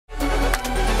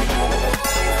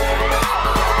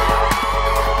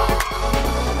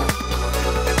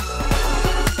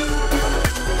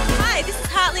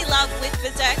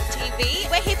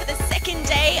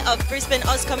Brisbane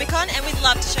Oz Comic-Con, and we'd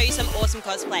love to show you some awesome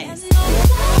cosplays.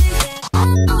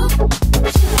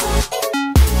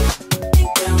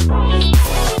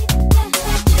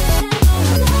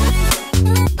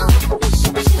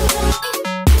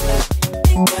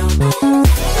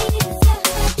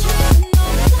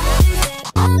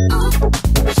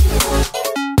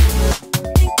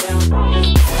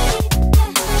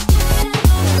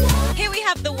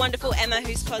 Wonderful Emma,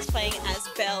 who's cosplaying as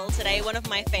Belle today, one of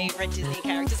my favourite Disney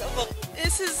characters.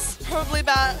 This is probably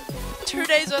about 2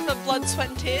 days worth of blood, sweat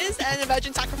and tears and a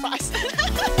virgin sacrifice.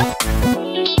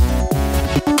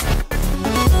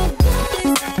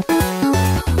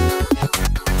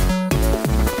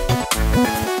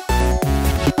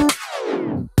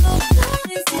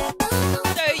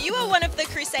 So you are one of the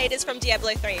Crusaders from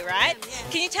Diablo 3, right?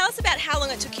 Yeah. Can you tell us about how long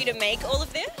it took you to make all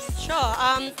of this? Sure.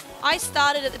 I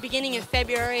started at the beginning of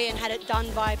February and had it done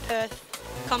by Perth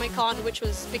Comic-Con, which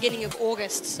was beginning of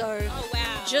August, so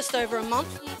just over a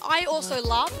month. I also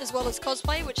LARP as well as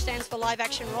cosplay, which stands for live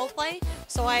action roleplay,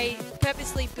 so I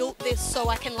purposely built this so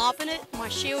I can LARP in it. My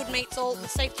shield meets all the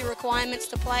safety requirements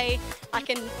to play. I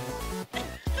can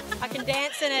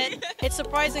dance in it. It's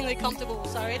surprisingly comfortable,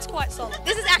 so it's quite solid.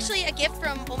 This is actually a gift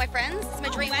from all my friends. It's my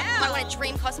dream, my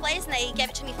dream cosplays, and they gave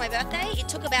it to me for my birthday. It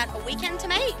took about a weekend to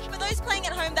make. For those playing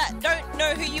at home that don't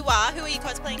know who you are you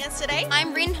cosplaying as today?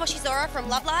 I'm Rin Hoshizora from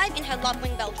Love Live in her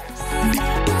Lovewing Belle dress.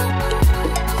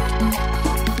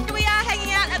 Here we are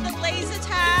hanging out at the laser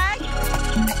tag.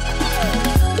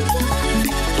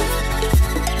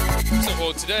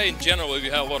 Well, today in general we've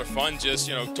had a lot of fun, just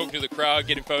talking to the crowd,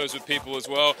 getting photos with people as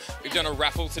well. We've done a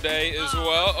raffle today as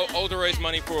well, all to raise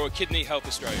money for Kidney Help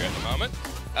Australia at the moment.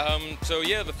 So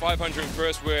yeah, the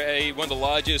 501st, we're one of the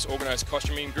largest organised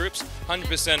costuming groups,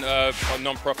 100% a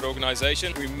non-profit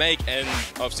organisation. We make and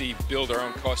obviously build our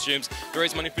own costumes to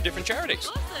raise money for different charities.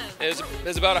 Awesome.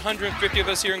 There's about 150 of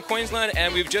us here in Queensland,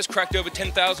 and we've just cracked over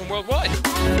 10,000 worldwide.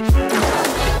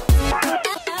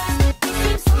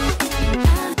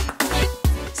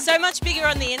 So much bigger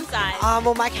on the inside.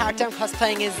 Well, my character I'm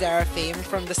cosplaying is Seraphim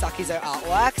from the Sakizo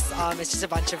artworks. It's just a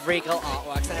bunch of regal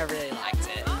artworks and I really liked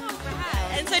it. Oh,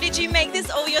 right. And so did you make this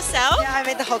all yourself? Yeah, I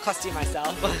made the whole costume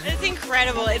myself. It's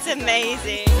incredible. It's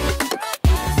amazing.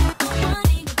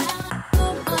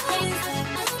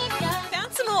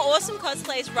 Found some more awesome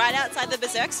cosplays right outside the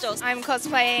Beserk stores. I'm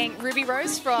cosplaying Ruby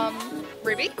Rose from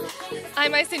Ruby.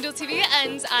 I'm Isindel TV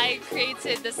and I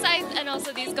created the scythe and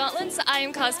also these gauntlets. I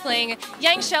am cosplaying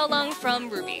Yang Xiaolong from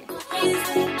Ruby.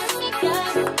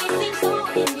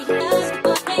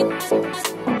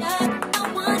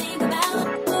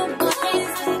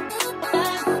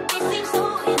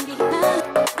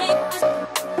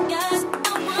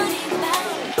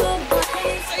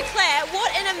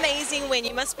 Win.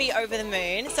 You must be over the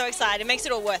moon. So excited. It makes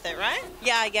it all worth it, right?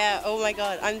 Yeah. Oh my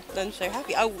god, I'm so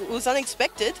happy. It was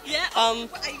unexpected. Yeah. Are you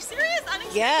serious?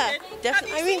 Unexpected? Yeah,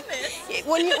 definitely. Have you seen this?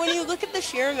 when you look at the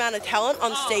sheer amount of talent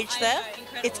on stage there,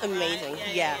 it's right? amazing.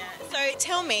 Yeah. So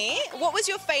tell me, what was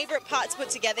your favourite part to put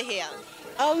together here?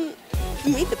 For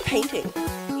me, the painting.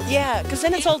 Yeah, because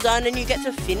then it's all done and you get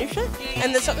to finish it,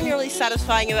 and there's something really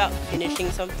satisfying about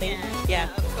finishing something. Yeah.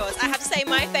 Of course. I have to say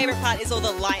my favourite part is all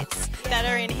the lights that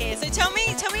are in here. So tell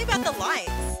me about the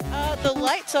lights. The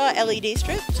lights are LED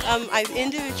strips. I've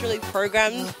individually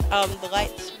programmed the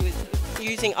lights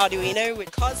using Arduino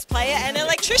with cosplayer and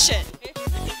electrician.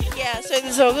 Yeah, so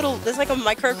there's like a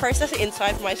microprocessor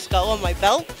inside my skull on my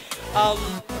belt.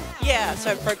 Yeah,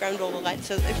 so I programmed all the lights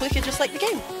so if we could just like the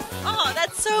game. Oh,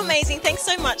 that's so amazing. Thanks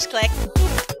so much, Claire.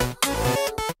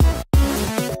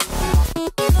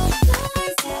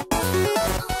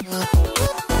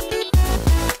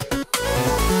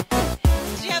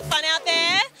 Did you have fun out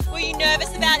there? Were you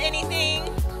nervous about anything?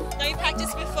 No, you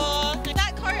practiced before?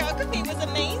 That choreography was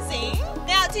amazing.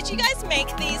 Now, did you guys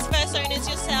make these personas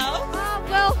yourself?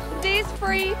 Well, these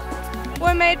three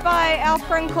were made by our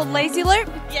friend called Lazy Loop.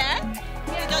 Yeah?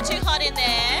 It got too hot in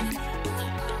there.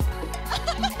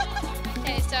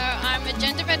 Okay, so I'm a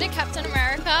gender-bended Captain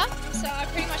America. So I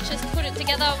pretty much just put it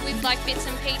together with like bits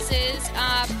and pieces,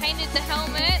 painted the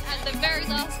helmet at the very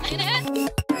last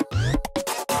minute.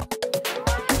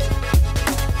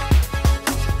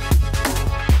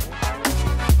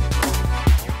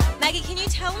 Maggie, can you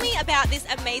tell me about this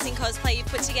amazing cosplay you've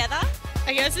put together?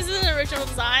 I guess this is an original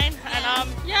design, and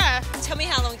yeah. Tell me,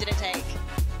 how long did it take?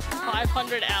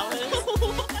 500 hours.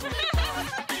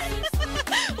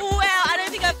 Wow, I don't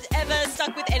think I've ever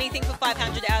stuck with anything for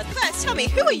 500 hours. First, tell me,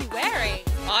 who are you wearing?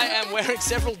 I am wearing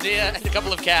several deer and a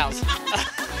couple of cows.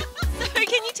 So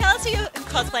can you tell us who you're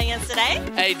cosplaying as today?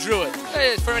 A druid.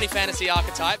 For any fantasy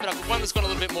archetype, but I've got one that's gone a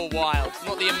little bit more wild.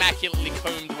 Not the immaculately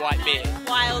combed white beard.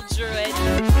 Wild druid.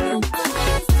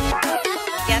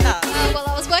 Together. Well,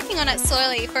 I was working on it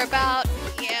slowly for about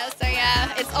a year, so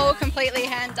yeah, it's all completely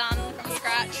hand done from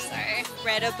scratch. So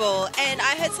Incredible. And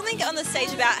I heard something on the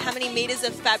stage about how many meters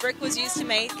of fabric was used to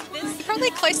make this.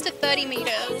 probably close to 30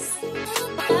 meters.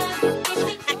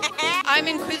 I'm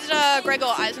Inquisitor Gregor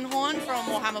Eisenhorn from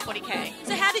Warhammer 40k.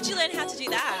 So how did you learn how to do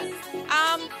that?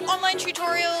 Online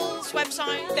tutorials,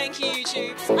 website. Thank you,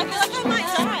 YouTube. I feel like I might